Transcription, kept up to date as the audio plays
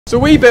So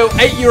we built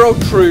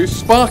 8-year-old True's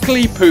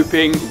sparkly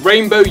pooping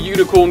rainbow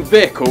unicorn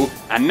vehicle,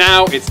 and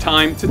now it's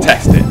time to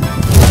test it.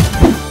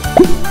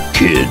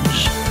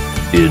 Kids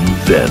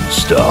invent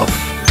stuff.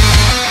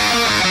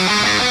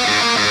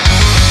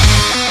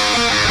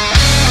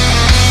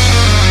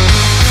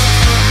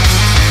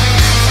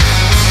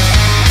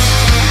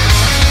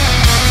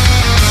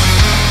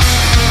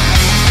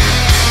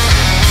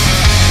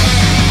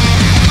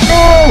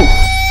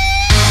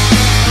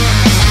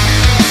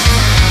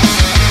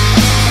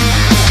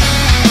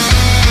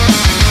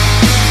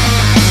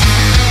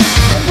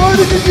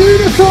 A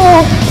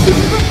unicorn! This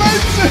is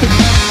amazing!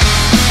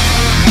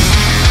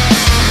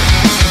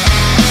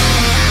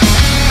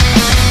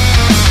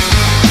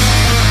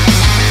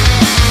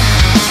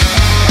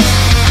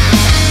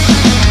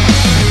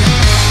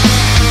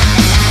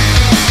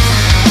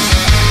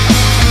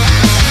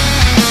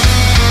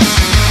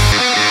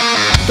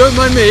 Don't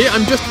mind me,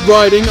 I'm just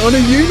riding on a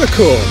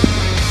unicorn.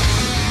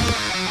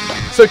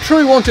 So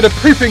True wanted a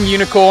pooping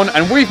unicorn,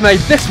 and we've made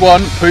this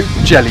one poop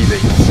jelly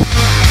beans.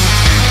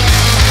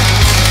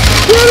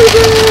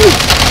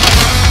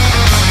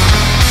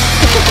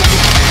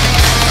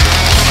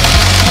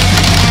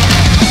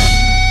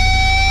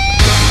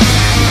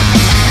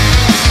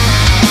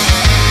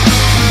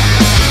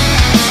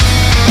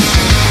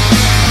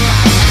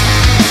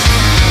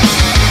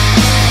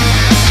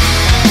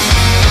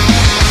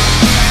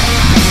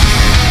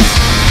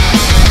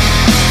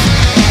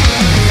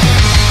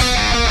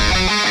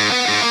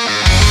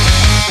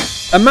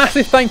 A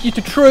massive thank you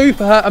to True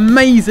for her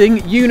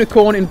amazing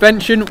unicorn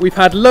invention. We've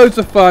had loads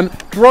of fun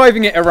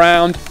driving it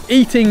around,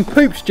 eating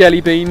Poop's jelly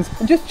beans,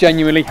 and just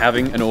genuinely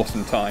having an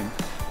awesome time.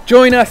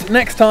 Join us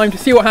next time to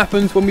see what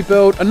happens when we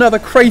build another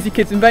crazy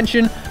kids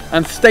invention,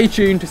 and stay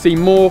tuned to see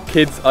more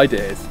kids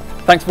ideas.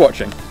 Thanks for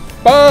watching.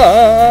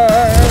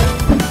 Bye!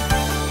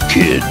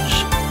 Kids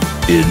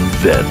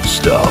invent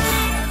stuff.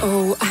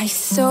 Oh, I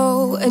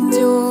so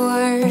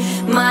adore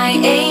my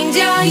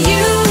angel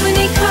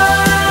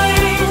unicorn.